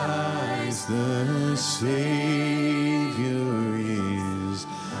the Savior is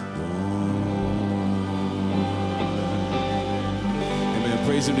born. Amen.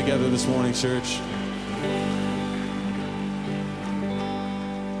 Praise him together this morning, church.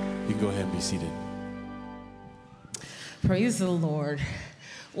 You can go ahead and be seated. Praise the Lord.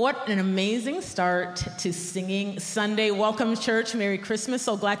 What an amazing start to Singing Sunday. Welcome, church. Merry Christmas.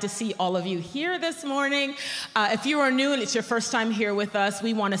 So glad to see all of you here this morning. If you are new and it's your first time here with us,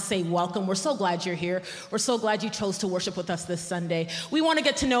 we want to say welcome. We're so glad you're here. We're so glad you chose to worship with us this Sunday. We want to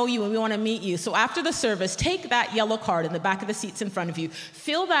get to know you and we want to meet you. So after the service, take that yellow card in the back of the seats in front of you.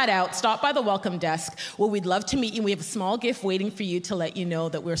 Fill that out. Stop by the welcome desk where we'd love to meet you. We have a small gift waiting for you to let you know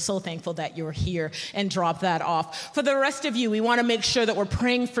that we're so thankful that you're here, and drop that off. For the rest of you, we want to make sure that we're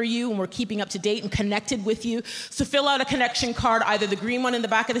praying for you and we're keeping up to date and connected with you. So fill out a connection card, either the green one in the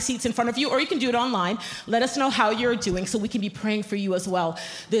back of the seats in front of you, or you can do it online. Let us know how you're doing so we can be praying for you as well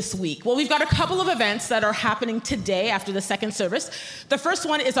this week. Well, we've got a couple of events that are happening today after the second service. The first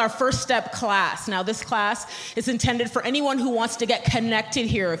one is our First Step class. Now, this class is intended for anyone who wants to get connected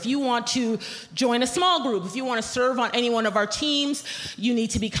here. If you want to join a small group, if you want to serve on any one of our teams, you need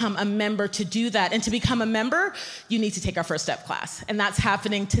to become a member to do that. And to become a member, you need to take our First Step class. And that's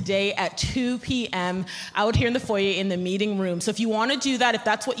happening today at 2 p.m. out here in the foyer in the meeting room. So if you want to do that, if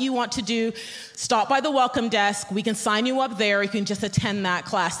that's what you want to do, stop by the welcome desk. We can sign you up there. You can just attend that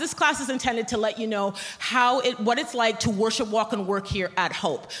class. This class is intended to let you know what it's like to worship, walk, and work here at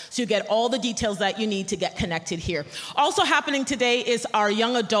Hope. So you get all the details that you need to get connected here. Also happening today is our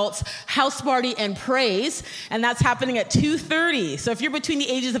young adults house party and praise, and that's happening at 2:30. So if you're between the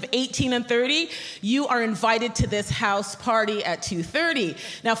ages of 18 and 30, you are invited to this house party at 2:30.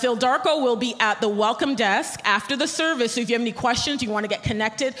 Now, Phil Darko will be at the welcome desk after the service. So if you have any questions, you want to get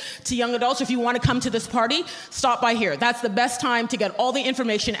connected to young adults, or if you want to come to this party, stop by here. That's the best time to get all the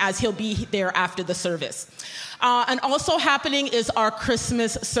information, as he'll be there after the service. And also happening is our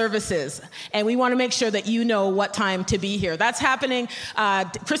Christmas services. And we want to make sure that you know what time to be here. That's happening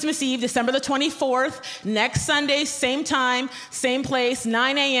Christmas Eve, December the 24th, next Sunday, same time, same place,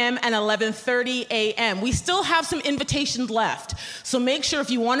 9 a.m. and 11:30 a.m. We still have some invitations left. So make sure if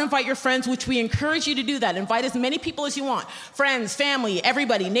you want to invite your friends, which we encourage you to do that, invite as many people as you want. Friends, family,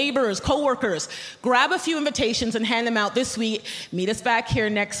 everybody, neighbors, coworkers. Grab a few invitations and hand them out this week. Meet us back here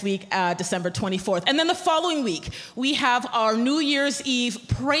next week, December 24th. And then the following week, we have our New Year's Eve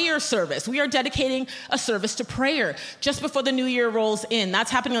prayer service. We are dedicating a service to prayer just before the new year rolls in. That's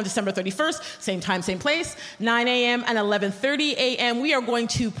happening on December 31st, same time, same place, 9 a.m. and 11:30 a.m. We are going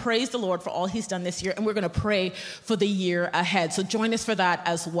to praise the Lord for all he's done this year, and we're going to pray for the year ahead. So join us for that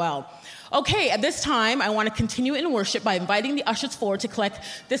as well. Okay, at this time, I want to continue in worship by inviting the ushers forward to collect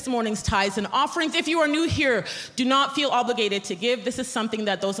this morning's tithes and offerings. If you are new here, do not feel obligated to give. This is something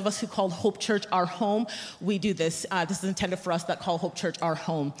that those of us who call Hope Church our home, we do this. This is intended for us that call Hope Church our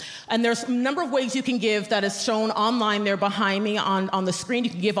home. And there's a number of ways you can give that is shown online there behind me on the screen.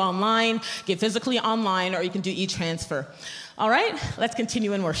 You can give online, give physically online, or you can do e-transfer. All right, let's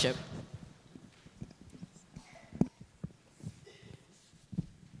continue in worship.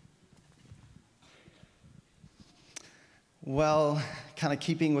 Well, kind of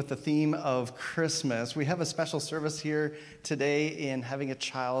keeping with the theme of Christmas, we have a special service here today in having a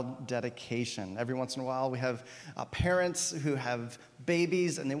child dedication. Every once in a while, we have parents who have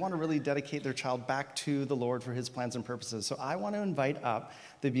babies, and they want to really dedicate their child back to the Lord for his plans and purposes. So I want to invite up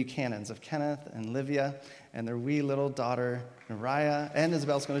the Buchanans of Kenneth and Livia and their wee little daughter, Nariah, and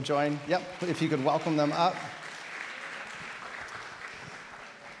Isabel's going to join. Yep, if you could welcome them up.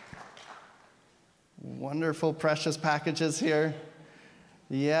 Wonderful, precious packages here.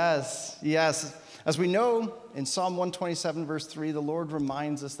 Yes, yes. As we know, in Psalm 127, verse 3, the Lord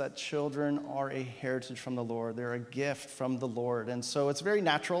reminds us that children are a heritage from the Lord. They're a gift from the Lord. And so it's very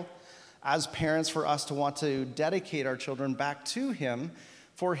natural as parents for us to want to dedicate our children back to him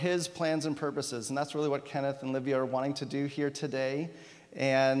for his plans and purposes. And that's really what Kenneth and Livia are wanting to do here today.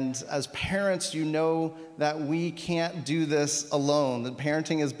 And as parents, you know that we can't do this alone. That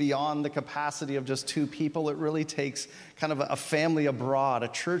parenting is beyond the capacity of just two people. It really takes kind of a family abroad, a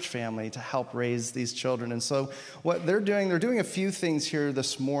church family, to help raise these children. And so what they're doing a few things here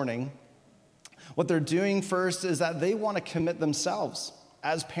this morning. What they're doing first is that they want to commit themselves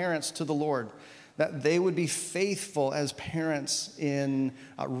as parents to the Lord, that they would be faithful as parents in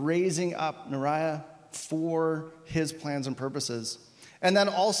raising up Nariah for his plans and purposes. And then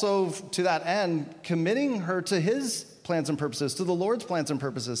also, to that end, committing her to his plans and purposes, to the Lord's plans and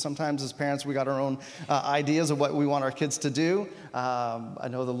purposes. Sometimes as parents, we got our own ideas of what we want our kids to do. I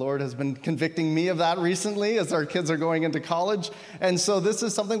know the Lord has been convicting me of that recently as our kids are going into college. And so this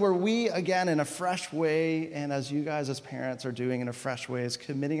is something where we, again, in a fresh way, and as you guys as parents are doing in a fresh way, is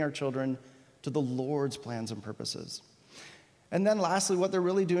committing our children to the Lord's plans and purposes. And then lastly, what they're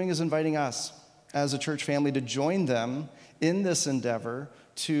really doing is inviting us as a church family to join them in this endeavor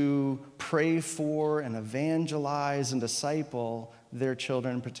to pray for and evangelize and disciple their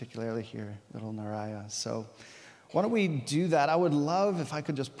children, particularly here, little Naraya. So why don't we do that? I would love if I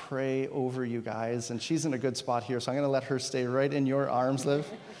could just pray over you guys. And she's in a good spot here, so I'm going to let her stay right in your arms, Liv.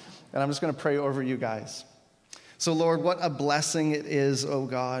 And I'm just going to pray over you guys. So Lord, what a blessing it is, oh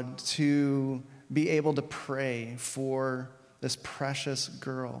God, to be able to pray for this precious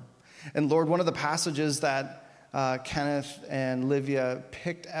girl. And Lord, one of the passages that Kenneth and Livia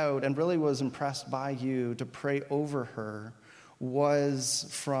picked out and really was impressed by you to pray over her was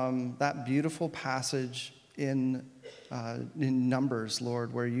from that beautiful passage in Numbers,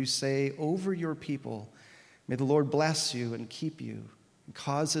 Lord, where you say over your people, may the Lord bless you and keep you and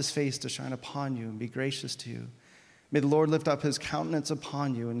cause his face to shine upon you and be gracious to you. May the Lord lift up his countenance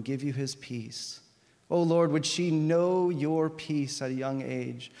upon you and give you his peace. Oh Lord, would she know your peace at a young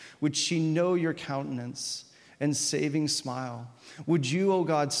age? Would she know your countenance and saving smile? Would you, oh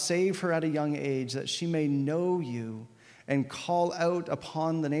God, save her at a young age that she may know you and call out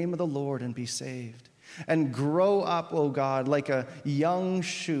upon the name of the Lord and be saved? And grow up, oh God, like a young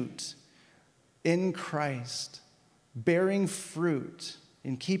shoot in Christ, bearing fruit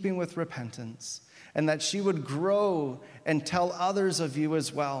in keeping with repentance, and that she would grow and tell others of you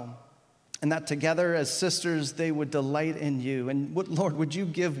as well. And that together as sisters, they would delight in you. And Lord, would you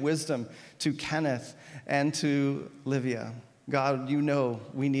give wisdom to Kenneth and to Livia? God, you know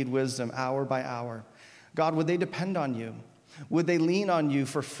we need wisdom hour by hour. God, would they depend on you? Would they lean on you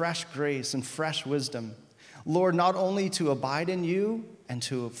for fresh grace and fresh wisdom? Lord, not only to abide in you and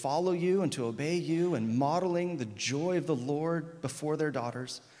to follow you and to obey you and modeling the joy of the Lord before their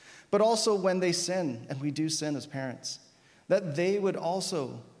daughters, but also when they sin, and we do sin as parents, that they would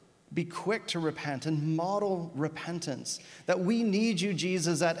also be quick to repent and model repentance, that we need you,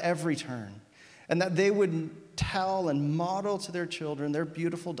 Jesus, at every turn, and that they would tell and model to their children, their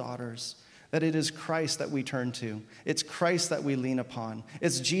beautiful daughters, that it is Christ that we turn to. It's Christ that we lean upon.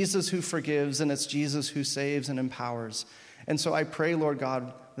 It's Jesus who forgives, and it's Jesus who saves and empowers. And so I pray, Lord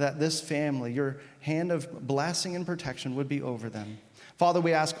God, that this family, your hand of blessing and protection would be over them. Father,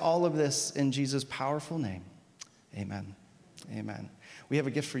 we ask all of this in Jesus' powerful name. Amen. Amen. We have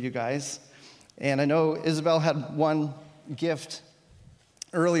a gift for you guys. And I know Isabel had one gift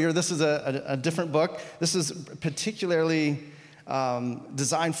earlier. This is a different book. This is particularly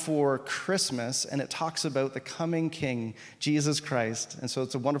designed for Christmas, and it talks about the coming King, Jesus Christ. And so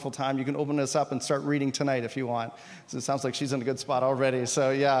it's a wonderful time. You can open this up and start reading tonight if you want. So it sounds like she's in a good spot already.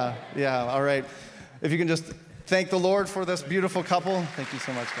 So yeah, all right. If you can just thank the Lord for this beautiful couple. Thank you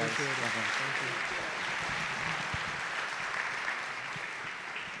so much, guys. Thank you.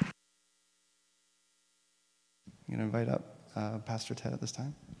 I'm going to invite up Pastor Ted at this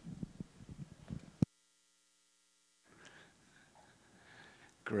time.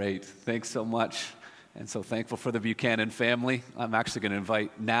 Great. Thanks so much. And so thankful for the Buchanan family. I'm actually going to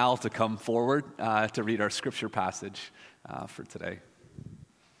invite Nal to come forward to read our scripture passage for today.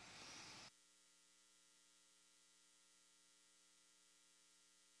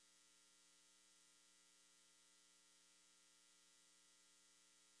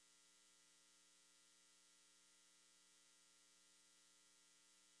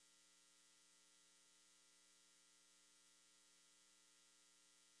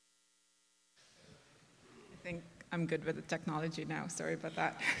 I think I'm good with the technology now. Sorry about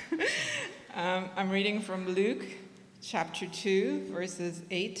that. I'm reading from Luke chapter 2, verses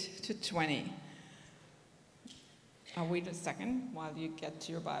 8 to 20. I'll wait a second while you get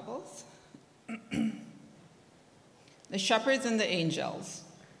to your Bibles. The shepherds and the angels,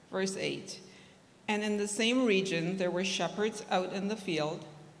 verse 8. And in the same region there were shepherds out in the field,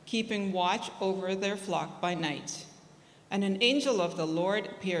 keeping watch over their flock by night. And an angel of the Lord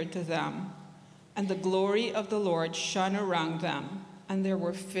appeared to them, and the glory of the Lord shone around them, and they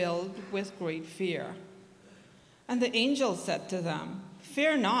were filled with great fear. And the angel said to them,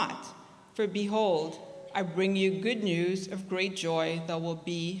 "Fear not, for behold, I bring you good news of great joy that will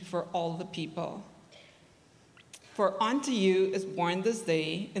be for all the people. For unto you is born this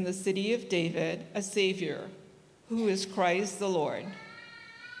day in the city of David a Savior, who is Christ the Lord.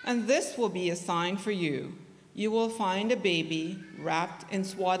 And this will be a sign for you. You will find a baby wrapped in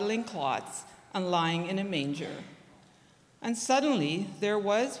swaddling cloths and lying in a manger." And suddenly there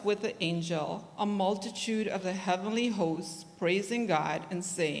was with the angel a multitude of the heavenly hosts praising God and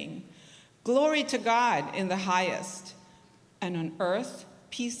saying, "Glory to God in the highest, and on earth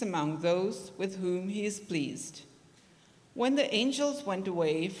peace among those with whom he is pleased." When the angels went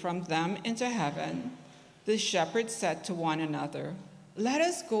away from them into heaven, the shepherds said to one another, "Let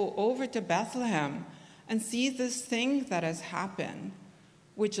us go over to Bethlehem and see this thing that has happened,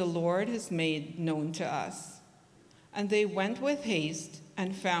 which the Lord has made known to us." And they went with haste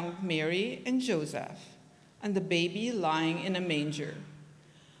and found Mary and Joseph and the baby lying in a manger.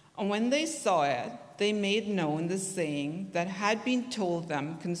 And when they saw it, they made known the saying that had been told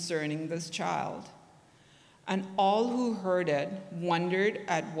them concerning this child. And all who heard it wondered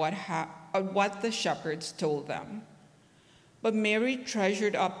at what the shepherds told them. But Mary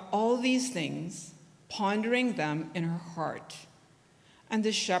treasured up all these things, pondering them in her heart. And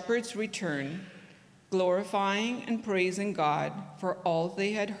the shepherds returned, glorifying and praising God for all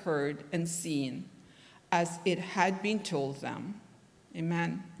they had heard and seen, as it had been told them.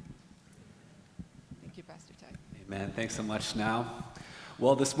 Amen. Thank you, Pastor Ted. Amen. Thanks so much now.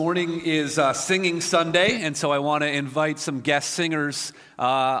 Well, this morning is Singing Sunday, and so I want to invite some guest singers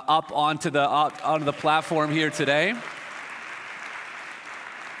up onto the platform here today.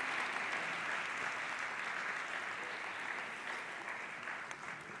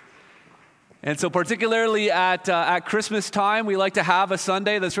 And so particularly at Christmas time, we like to have a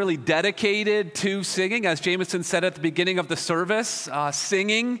Sunday that's really dedicated to singing. As Jameson said at the beginning of the service,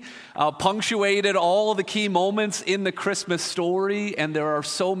 singing punctuated all the key moments in the Christmas story. And there are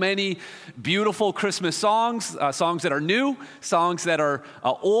so many beautiful Christmas songs, songs that are new, songs that are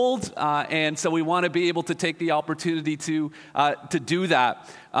old. And so we want to be able to take the opportunity to do that.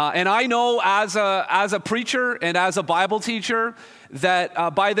 And I know as a preacher and as a Bible teacher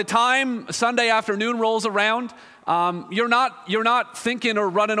that by the time Sunday afternoon rolls around, you're not thinking or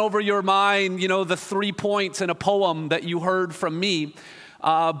running over your mind, the 3 points in a poem that you heard from me.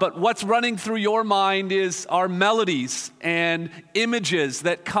 But what's running through your mind is our melodies and images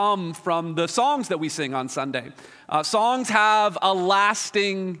that come from the songs that we sing on Sunday. Songs have a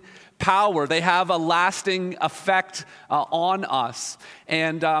lasting power. They have a lasting effect on us.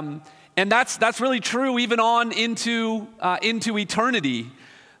 And that's really true even on into eternity.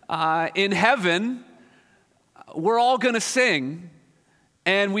 In heaven, we're all going to sing.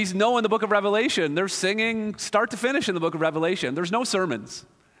 And we know in the book of Revelation, they're singing start to finish in the book of Revelation. There's no sermons.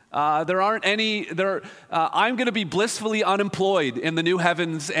 There aren't any. I'm going to be blissfully unemployed in the new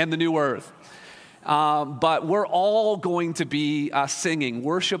heavens and the new earth. But we're all going to be singing.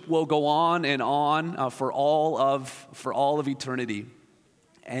 Worship will go on and on for all of eternity.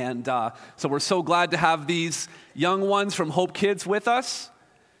 And so we're so glad to have these young ones from Hope Kids with us.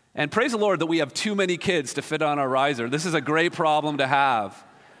 And praise the Lord that we have too many kids to fit on our riser. This is a great problem to have.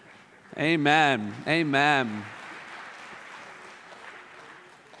 Amen. Amen.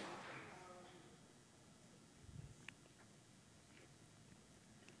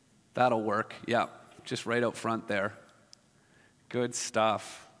 That'll work. Yeah, just right out front there. Good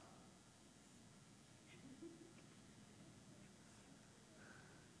stuff.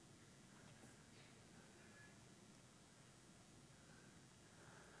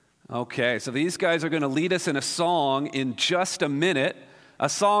 Okay, so these guys are going to lead us in a song in just a minute, a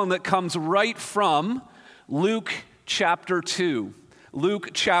song that comes right from Luke chapter 2.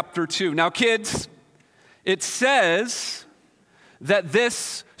 Luke chapter 2. Now, kids, it says that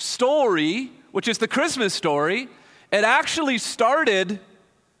this story, which is the Christmas story, it actually started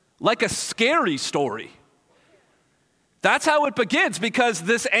like a scary story. That's how it begins, because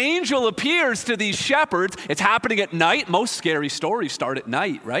this angel appears to these shepherds. It's happening at night. Most scary stories start at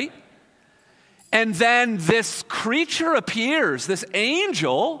night, right? And then this creature appears, this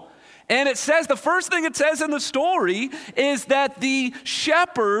angel, and it says, the first thing it says in the story is that the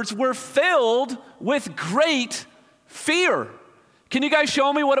shepherds were filled with great fear. Can you guys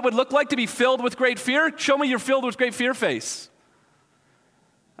show me what it would look like to be filled with great fear? Show me your filled with great fear face.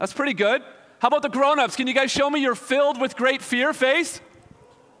 That's pretty good. How about the grown-ups? Can you guys show me your filled with great fear face?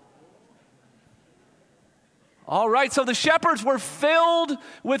 All right, so the shepherds were filled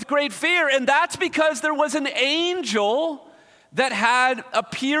with great fear, and that's because there was an angel that had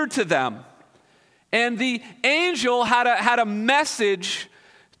appeared to them. And the angel had a message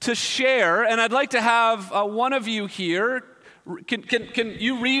to share, and I'd like to have one of you here. Can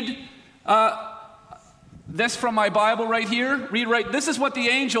you read this from my Bible right here? Read right. This is what the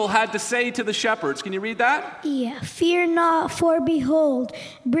angel had to say to the shepherds. Can you read that? Yeah. Fear not, for behold,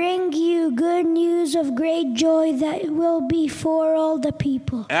 bring you good news of great joy that will be for all the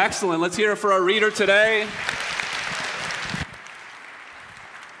people. Excellent. Let's hear it for our reader today.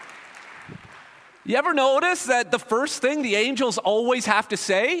 You ever notice that the first thing the angels always have to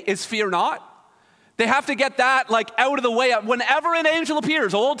say is fear not? They have to get that like out of the way. Whenever an angel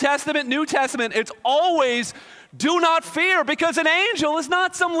appears, Old Testament, New Testament, it's always do not fear, because an angel is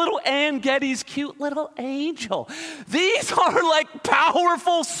not some little Ann Getty's cute little angel. These are like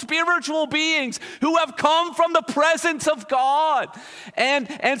powerful spiritual beings who have come from the presence of God.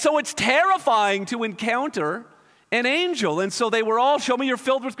 And so it's terrifying to encounter an angel. And so they were all, show me your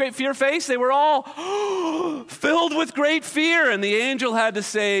filled with great fear face. They were all filled with great fear. And the angel had to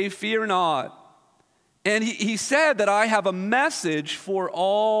say, fear not. And he said that I have a message for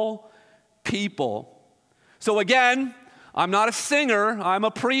all people. So again, I'm not a singer, I'm a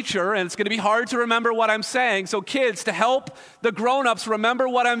preacher, and it's going to be hard to remember what I'm saying. So kids, to help the grown-ups remember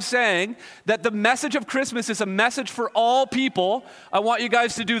what I'm saying, that the message of Christmas is a message for all people, I want you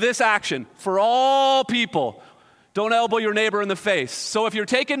guys to do this action. For all people. Don't elbow your neighbor in the face. So if you're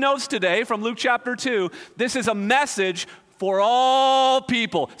taking notes today from Luke chapter 2, this is a message for all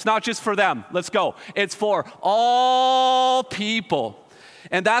people. It's not just for them. Let's go. It's for all people.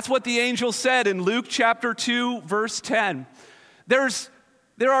 And that's what the angel said in Luke chapter 2, verse 10. There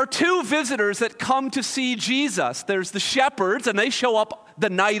are two visitors that come to see Jesus. There's the shepherds, and they show up the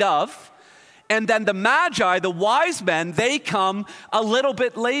night of. And then the magi, the wise men, they come a little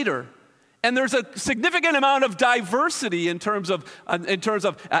bit later. And there's a significant amount of diversity in terms of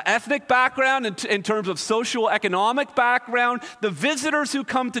ethnic background, in terms of socio-economic background. The visitors who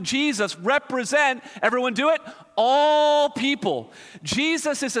come to Jesus represent, everyone do it, all people.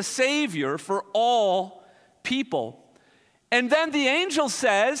 Jesus is a savior for all people. And then the angel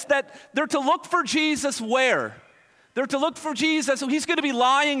says that they're to look for Jesus where? They're to look for Jesus. So he's going to be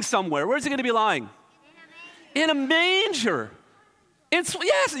lying somewhere. Where's he going to be lying? In a manger.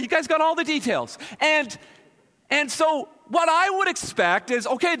 Yes, you guys got all the details. And so what I would expect is,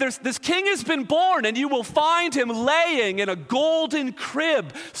 okay, this king has been born, and you will find him laying in a golden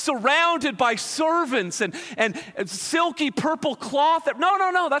crib, surrounded by servants and silky purple cloth.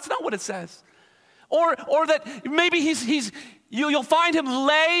 No, that's not what it says. Or that maybe you'll find him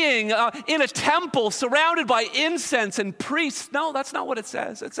laying in a temple, surrounded by incense and priests. No, that's not what it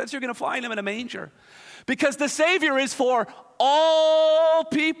says. It says you're going to find him in a manger. Because the Savior is for all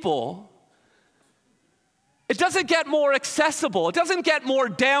people. It doesn't get more accessible. It doesn't get more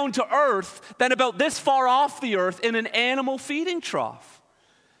down to earth than about this far off the earth in an animal feeding trough.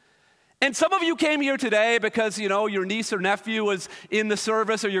 And some of you came here today because, your niece or nephew was in the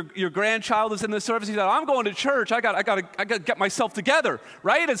service, or your grandchild is in the service. You thought, I'm going to church. I got to get myself together,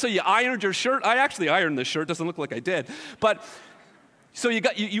 right? And so you ironed your shirt. I actually ironed this shirt. Doesn't look like I did. But so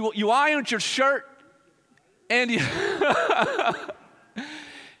you ironed your shirt. And you,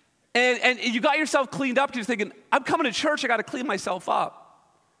 and you got yourself cleaned up because you're thinking, I'm coming to church, I got to clean myself up.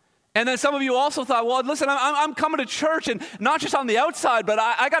 And then some of you also thought, well, listen, I'm coming to church, and not just on the outside, but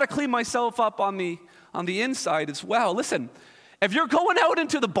I got to clean myself up on the inside as well. Listen, if you're going out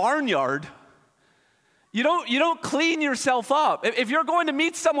into the barnyard, you don't clean yourself up. If you're going to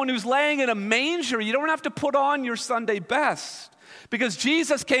meet someone who's laying in a manger, you don't have to put on your Sunday best, because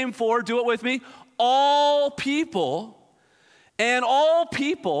Jesus came for, do it with me, all people, and all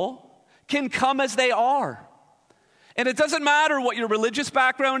people can come as they are. And it doesn't matter what your religious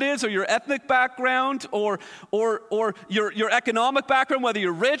background is, or your ethnic background, or your economic background, whether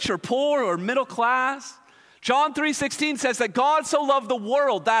you're rich or poor or middle class. John 3:16 says that God so loved the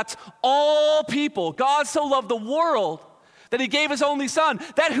world, that's all people. God so loved the world that he gave his only son,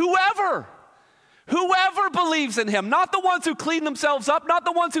 that whoever believes in him, not the ones who clean themselves up, not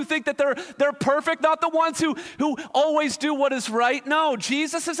the ones who think that they're perfect, not the ones who always do what is right. No,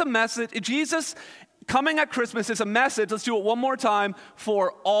 Jesus is a message. Jesus coming at Christmas is a message, let's do it one more time,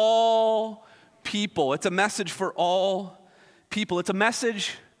 for all people. It's a message for all people. It's a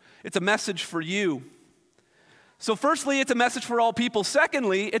message for you. So firstly, it's a message for all people.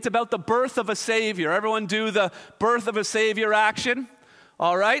 Secondly, it's about the birth of a Savior. Everyone do the birth of a Savior action.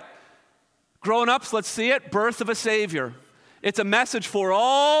 All right? Grown-ups, let's see it. Birth of a Savior. It's a message for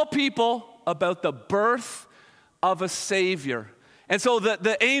all people about the birth of a Savior. And so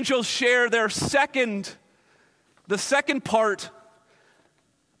the angels share the second part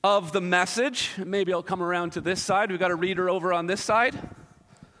of the message. Maybe I'll come around to this side. We've got a reader over on this side.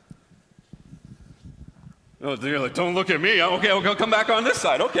 Oh, you're like, don't look at me. Okay, I'll come back on this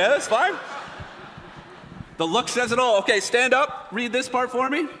side. Okay, that's fine. The look says it all. Okay, stand up. Read this part for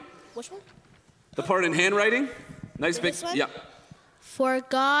me. Which one? The part in handwriting. Nice big. This one? Yeah. For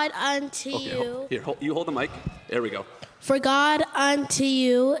God unto you. Here, you hold the mic. There we go. For God unto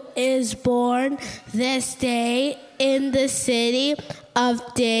you is born this day in the city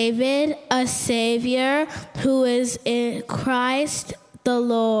of David a Savior who is in Christ the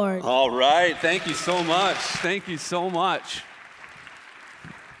Lord. All right. Thank you so much. Thank you so much.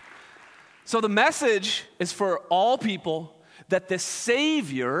 So the message is for all people that the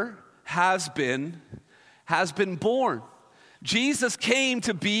Savior has been born. Jesus came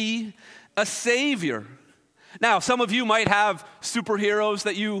to be a Savior. Now, some of you might have superheroes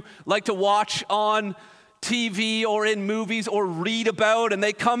that you like to watch on TV or in movies or read about, and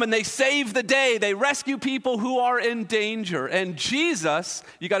they come and they save the day. They rescue people who are in danger. And Jesus,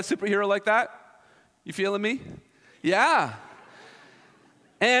 you got a superhero like that? You feeling me? Yeah.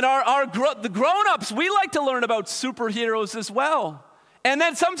 And the grown-ups, we like to learn about superheroes as well. And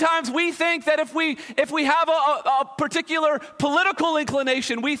then sometimes we think that if we have a particular political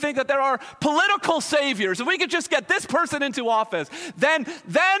inclination, we think that there are political saviors. If we could just get this person into office, then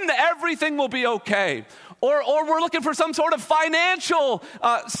everything will be okay. Or we're looking for some sort of financial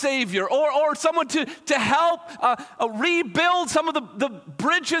savior, or someone to help rebuild some of the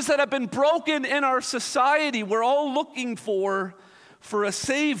bridges that have been broken in our society. We're all looking for a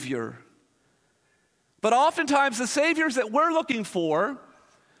savior. But oftentimes the saviors that we're looking for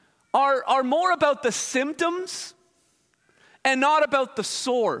are more about the symptoms and not about the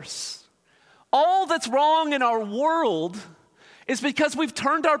source. All that's wrong in our world is because we've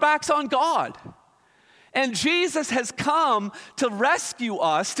turned our backs on God. And Jesus has come to rescue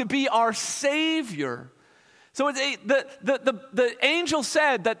us, to be our Savior. So the angel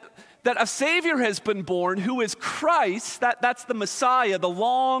said that a Savior has been born who is Christ. That's the Messiah, the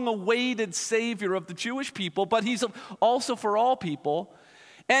long-awaited Savior of the Jewish people, but he's also for all people.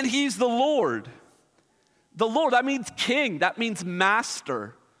 And he's the Lord. The Lord, that means king, that means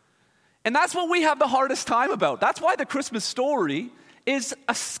master. And that's what we have the hardest time about. That's why the Christmas story is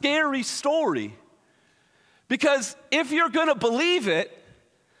a scary story. Because if you're going to believe it,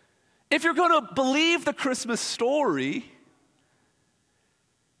 if you're going to believe the Christmas story,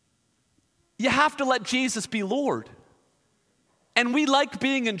 you have to let Jesus be Lord. And we like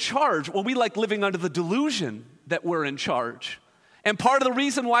being in charge. Well, we like living under the delusion that we're in charge. And part of the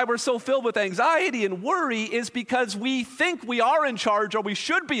reason why we're so filled with anxiety and worry is because we think we are in charge or we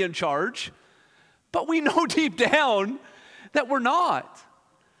should be in charge, but we know deep down that we're not.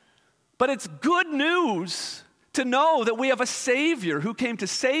 But it's good news to know that we have a Savior who came to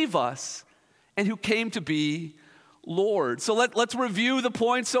save us and who came to be Lord. So let's review the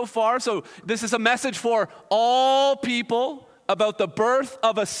points so far. So this is a message for all people about the birth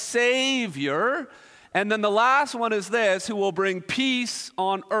of a Savior. And then the last one is this, who will bring peace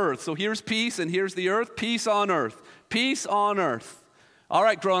on earth. So here's peace and here's the earth. Peace on earth. Peace on earth. All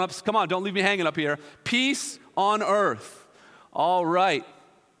right, grown-ups, come on, don't leave me hanging up here. Peace on earth. All right.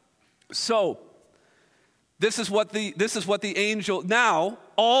 So this is what the angel, now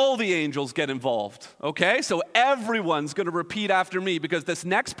all the angels get involved, okay? So everyone's going to repeat after me because this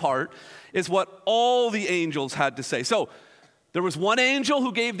next part is what all the angels had to say. So there was one angel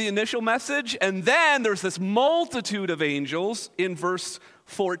who gave the initial message, and then there's this multitude of angels in verse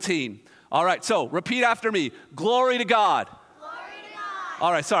 14. All right, so repeat after me. Glory to God. Glory to God.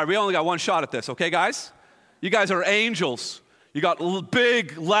 All right, sorry, we only got one shot at this, okay, guys? You guys are angels. You got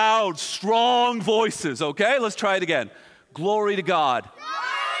big, loud, strong voices, okay? Let's try it again. Glory to God. Glory to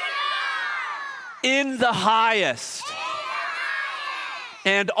God. In the highest.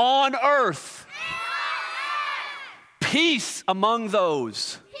 And on earth. Peace among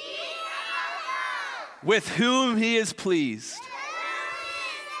those with whom he is pleased.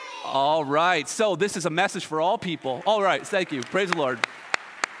 All right, so this is a message for all people. All right, thank you. Praise the Lord.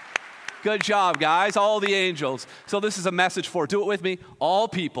 Good job, guys, all the angels. So this is a message for, do it with me, all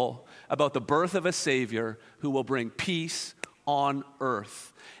people about the birth of a Savior who will bring peace on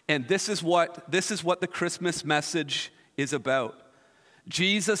earth. And this is what the Christmas message is about.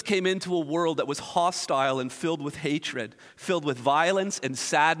 Jesus came into a world that was hostile and filled with hatred, filled with violence and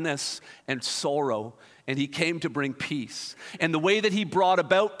sadness and sorrow, and he came to bring peace. And the way that he brought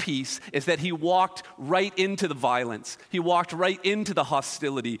about peace is that he walked right into the violence. He walked right into the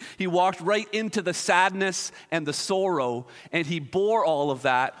hostility. He walked right into the sadness and the sorrow, and he bore all of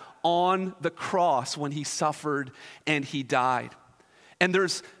that on the cross when he suffered and he died. And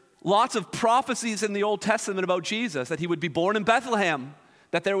there's lots of prophecies in the Old Testament about Jesus, that he would be born in Bethlehem,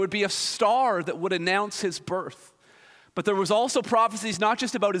 that there would be a star that would announce his birth. But there was also prophecies not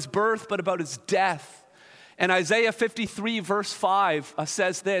just about his birth, but about his death. And Isaiah 53 verse 5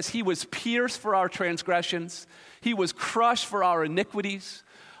 says this, he was pierced for our transgressions, he was crushed for our iniquities.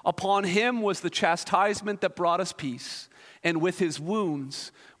 Upon him was the chastisement that brought us peace, and with his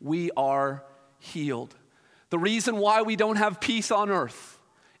wounds we are healed. The reason why we don't have peace on earth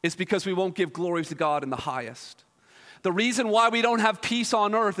is because we won't give glory to God in the highest. The reason why we don't have peace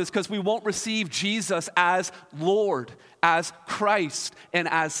on earth is because we won't receive Jesus as Lord, as Christ, and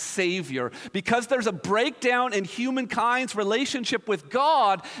as Savior. Because there's a breakdown in humankind's relationship with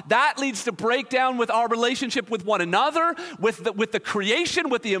God, that leads to breakdown with our relationship with one another, with the creation,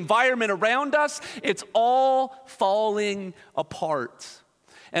 with the environment around us. It's all falling apart.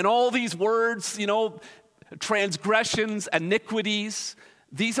 And all these words, transgressions, iniquities,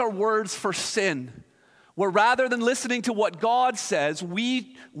 these are words for sin. Where rather than listening to what God says,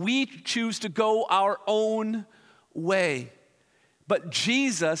 we choose to go our own way. But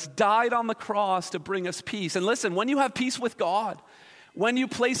Jesus died on the cross to bring us peace. And listen, when you have peace with God, when you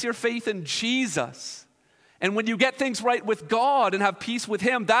place your faith in Jesus, and when you get things right with God and have peace with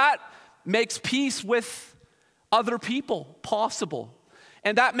Him, that makes peace with other people possible.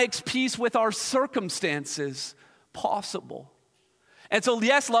 And that makes peace with our circumstances possible. And so,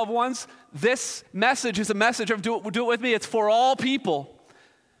 yes, loved ones, this message is a message of do it with me. It's for all people.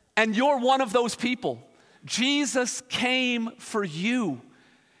 And you're one of those people. Jesus came for you.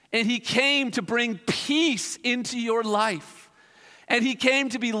 And He came to bring peace into your life. And He came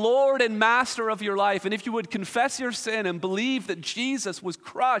to be Lord and Master of your life. And if you would confess your sin and believe that Jesus was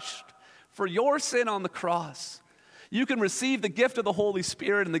crushed for your sin on the cross, you can receive the gift of the Holy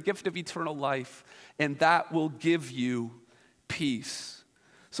Spirit and the gift of eternal life. And that will give you peace.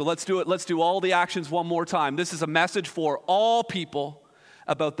 So let's do it. Let's do all the actions one more time. This is a message for all people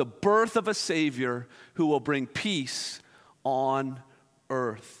about the birth of a Savior who will bring peace on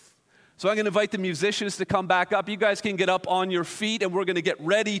earth. So I'm going to invite the musicians to come back up. You guys can get up on your feet and we're going to get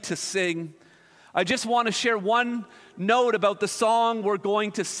ready to sing. I just want to share one note about the song we're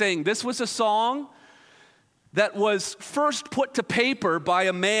going to sing. This was a song that was first put to paper by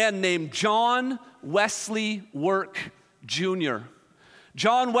a man named John Wesley Work Jr.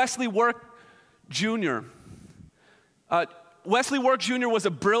 John Wesley Work Jr. Wesley Work Jr. was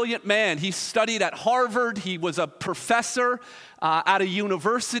a brilliant man. He studied at Harvard. He was a professor at a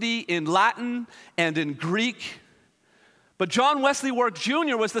university in Latin and in Greek. But John Wesley Work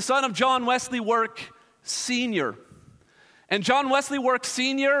Jr. was the son of John Wesley Work Sr. And John Wesley Work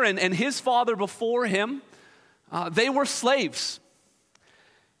Sr. and his father before him, they were slaves.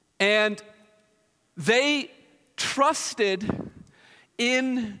 And they trusted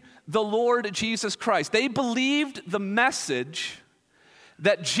in the Lord Jesus Christ. They believed the message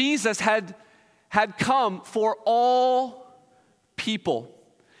that Jesus had come for all people.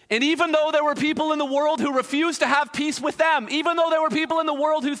 And even though there were people in the world who refused to have peace with them, even though there were people in the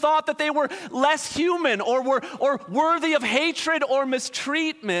world who thought that they were less human or were worthy of hatred or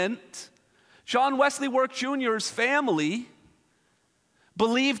mistreatment, John Wesley Work Jr.'s family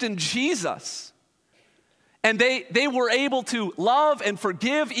believed in Jesus. And they were able to love and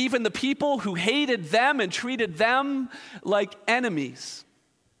forgive even the people who hated them and treated them like enemies.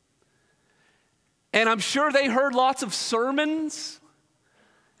 And I'm sure they heard lots of sermons,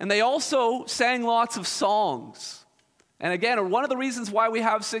 and they also sang lots of songs. And again, one of the reasons why we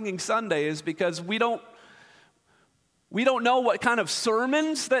have Singing Sunday is because we don't know what kind of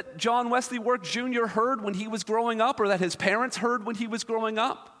sermons that John Wesley Work Jr. heard when he was growing up or that his parents heard when he was growing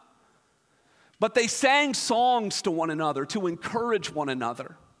up. But they sang songs to one another to encourage one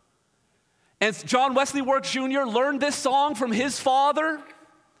another. And John Wesley Work Jr. learned this song from his father.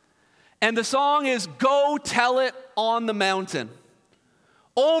 And the song is, "Go Tell It on the Mountain."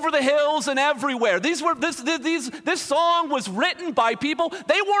 Over the hills and everywhere. This song was written by people.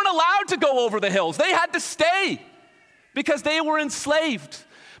 They weren't allowed to go over the hills. They had to stay because they were enslaved.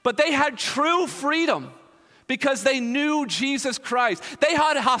 But they had true freedom because they knew Jesus Christ. They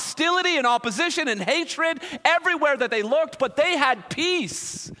had hostility and opposition and hatred everywhere that they looked, but they had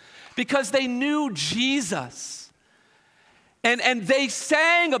peace because they knew Jesus. And they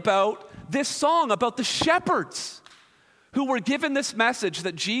sang about this song, about the shepherds who were given this message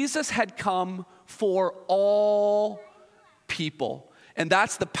that Jesus had come for all people. And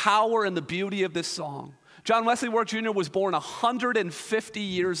that's the power and the beauty of this song. John Wesley Work Jr. was born 150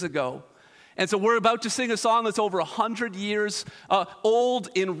 years ago. And so we're about to sing a song that's over 100 years old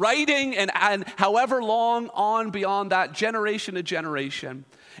in writing and however long on beyond that, generation to generation.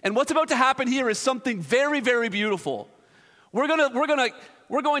 And what's about to happen here is something very, very beautiful. We're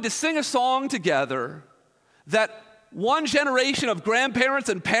going to sing a song together that one generation of grandparents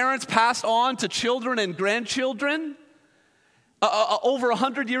and parents passed on to children and grandchildren over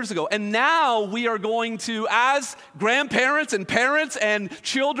 100 years ago. And now we are going to, as grandparents and parents and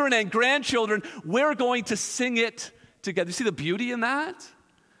children and grandchildren, we're going to sing it together. You see the beauty in that?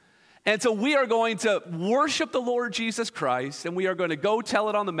 And so we are going to worship the Lord Jesus Christ, and we are going to go tell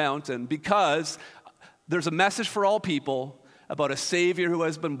it on the mountain, because there's a message for all people about a Savior who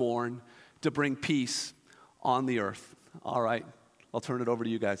has been born to bring peace on the earth. All right, I'll turn it over to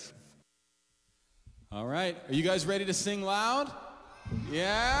you guys. All right. Are you guys ready to sing loud?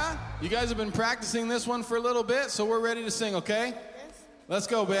 Yeah? You guys have been practicing this one for a little bit, so we're ready to sing, okay? Yes. Let's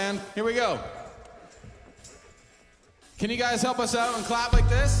go, band. Here we go. Can you guys help us out and clap like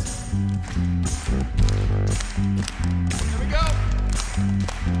this? Here we go.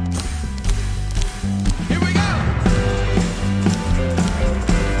 Here we go.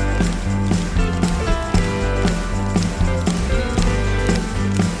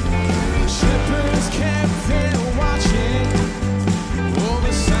 Shepherds kept there watching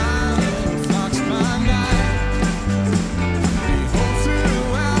over silent flocks by night. Behold,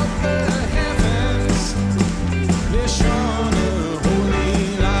 throughout the heavens there shone a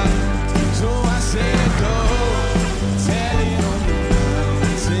holy light. So I said, go tell it on the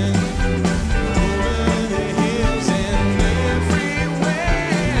mountain, over the hills and everywhere.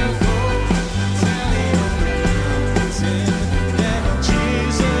 Go tell it on the mountain that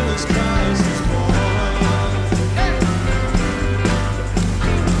Jesus Christ is born.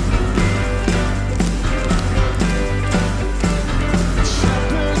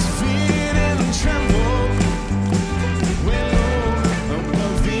 Shepherds feared and trembled when low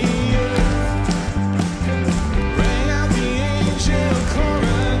above the earth rang out the angel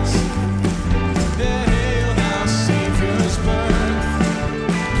chorus that hailed our Savior's birth.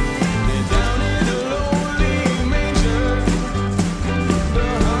 And down in a lowly manger, the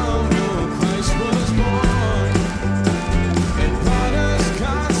humble Christ was born, and brought us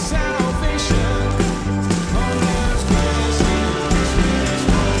God's salvation on earth's blessed Christmas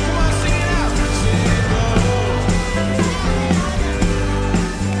morn. Come on, sing it out. Say, go.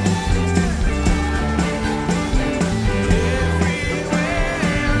 Everywhere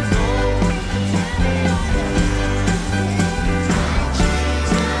go. Jesus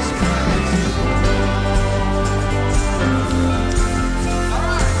Christ is born. All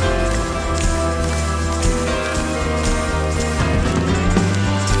right.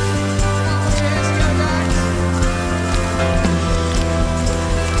 Put your hands together, guys.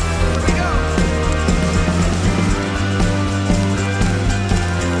 Here we go.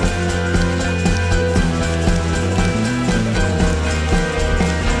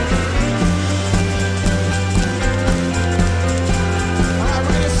 All right,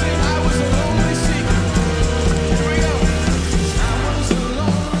 we're gonna sing I Was a Lonely Seeker. Here we go. I was a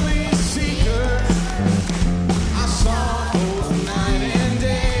lonely seeker. I sought both night and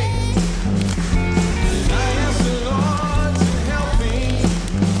day. And I asked the Lord to help me,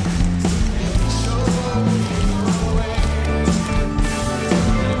 and He showed me the way. And He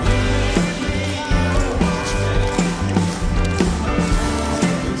made me a watchman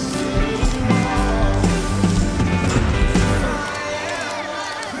on the city wall.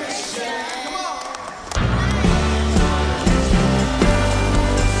 Christian, come on.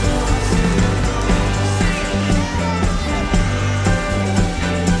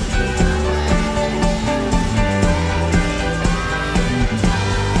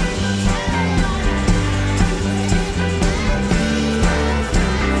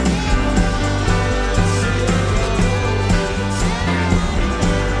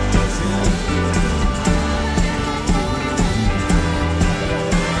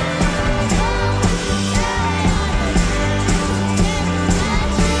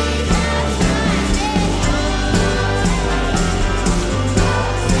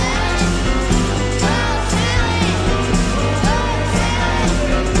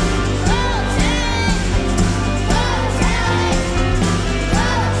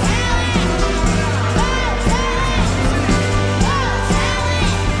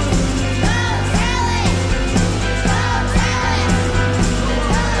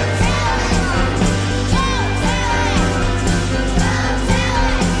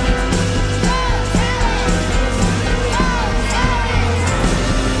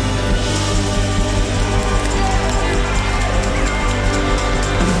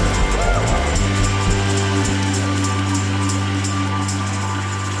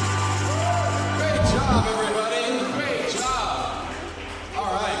 Great job, everybody. Great job.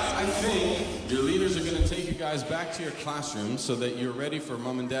 All right, I think your leaders are going to take you guys back to your classrooms so that you're ready for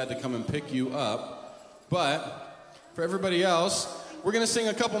mom and dad to come and pick you up. But for everybody else, we're going to sing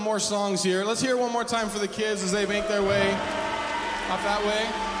a couple more songs here. Let's hear it one more time for the kids as they make their way up that way.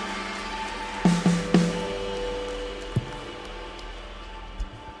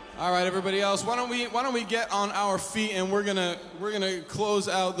 All right, everybody else, why don't we get on our feet, and we're gonna close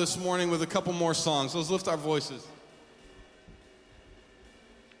out this morning with a couple more songs. Let's lift our voices.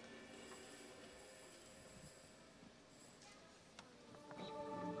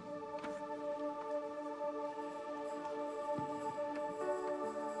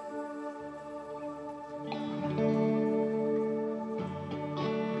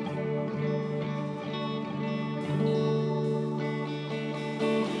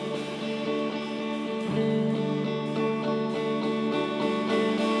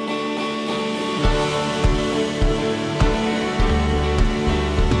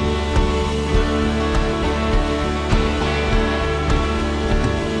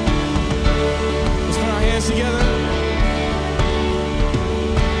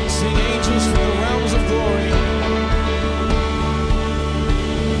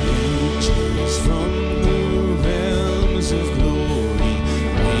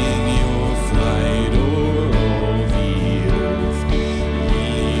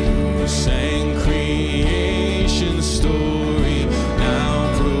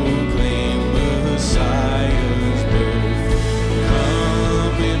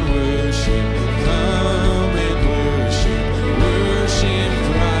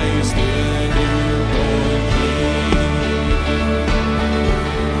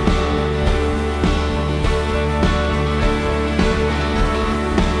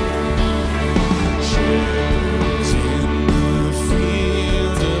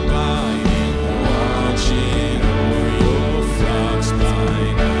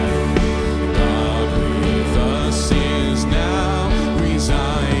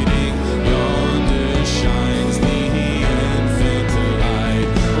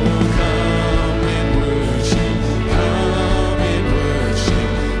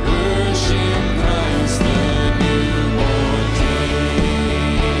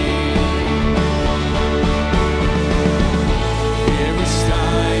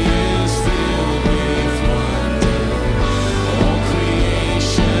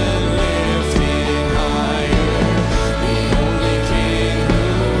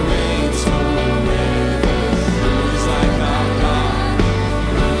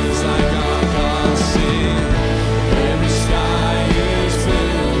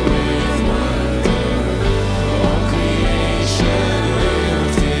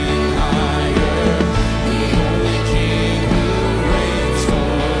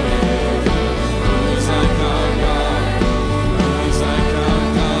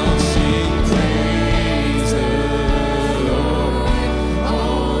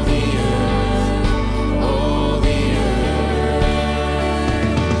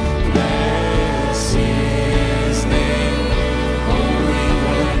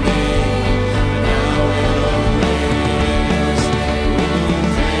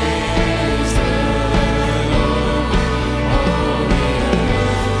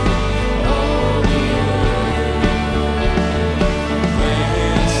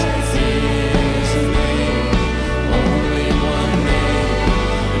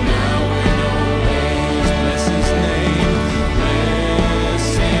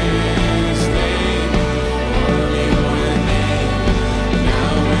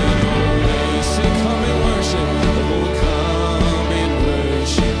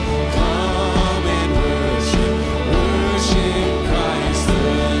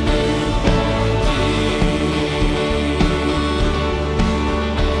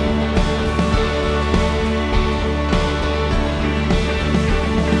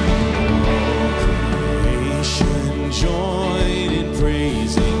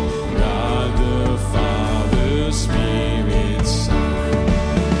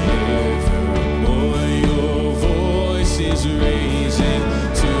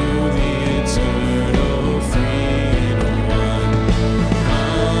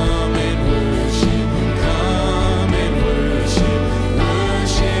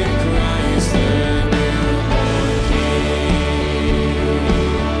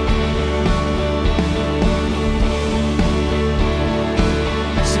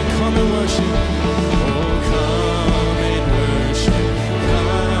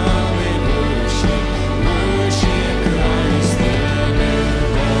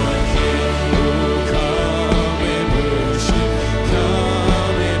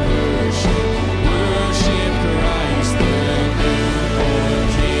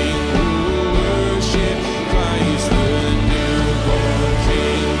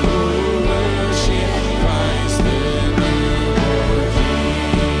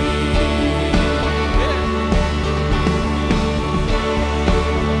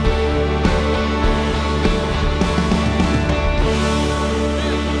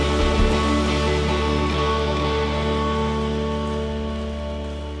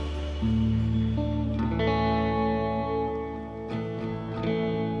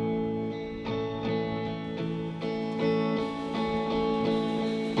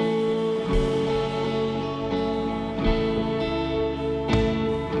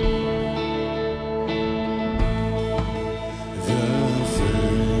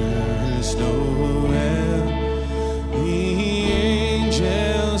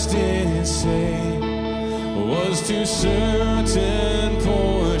 to certain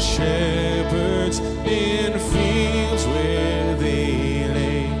poor shepherds in fields where they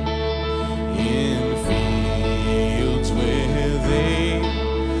lay, in fields where they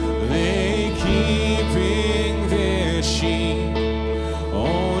lay, keeping their sheep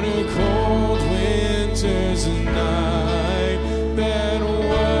on a cold winter's night that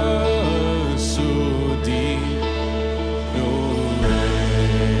was so deep. No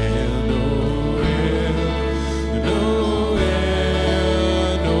rain, no rain, no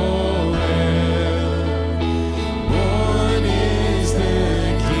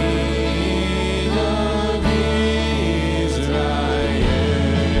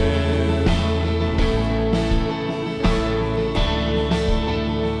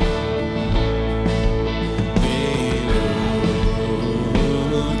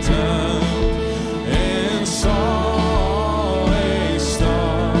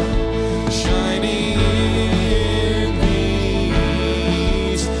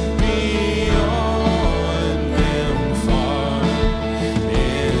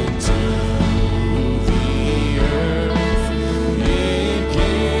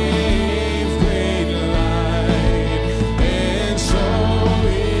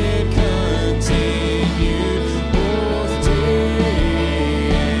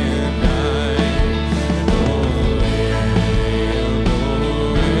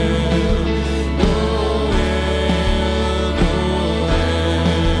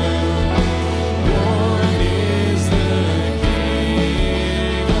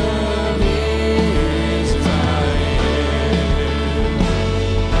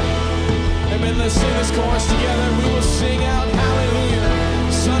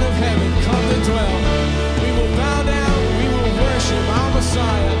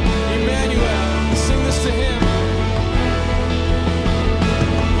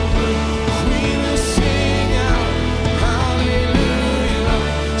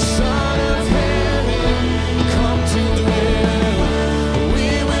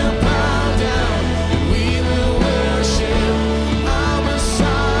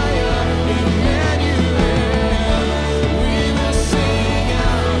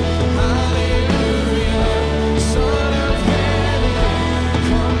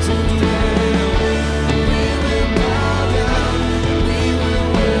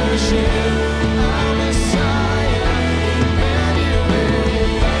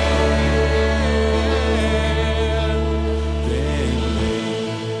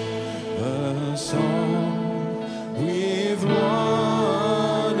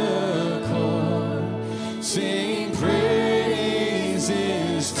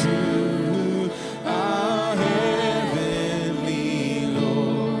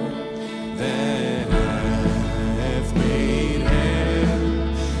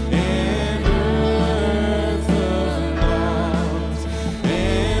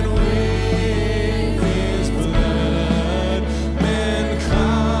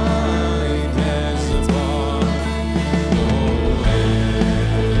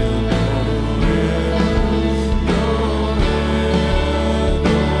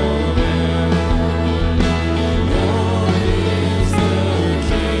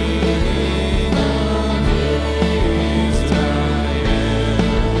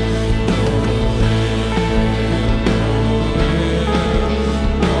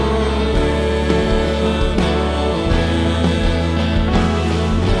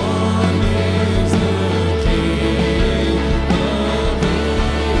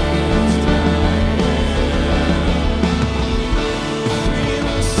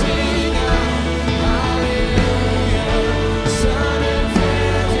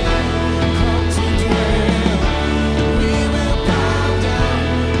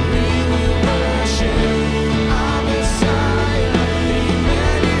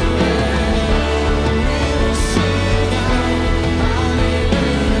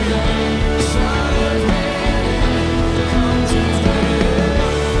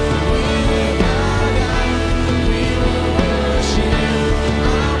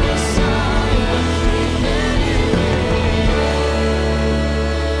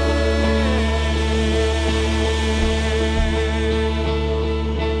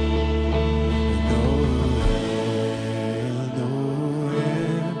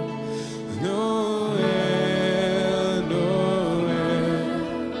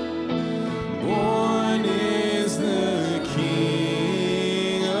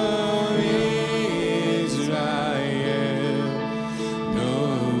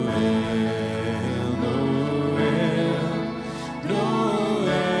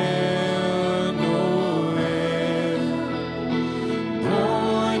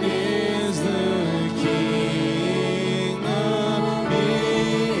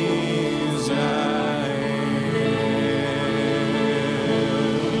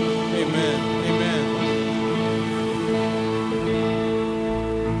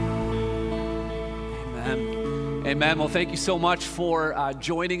Amen. Well, thank you so much for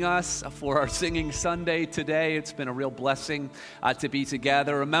joining us for our Singing Sunday today. It's been a real blessing to be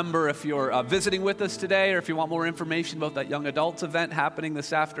together. Remember, if you're visiting with us today or if you want more information about that young adults event happening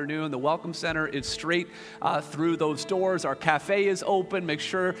this afternoon, the Welcome Center is straight through those doors. Our cafe is open. Make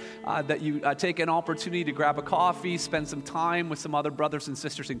sure that you take an opportunity to grab a coffee, spend some time with some other brothers and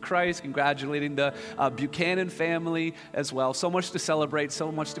sisters in Christ, congratulating the Buchanan family as well. So much to celebrate,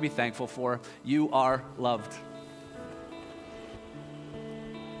 so much to be thankful for. You are loved.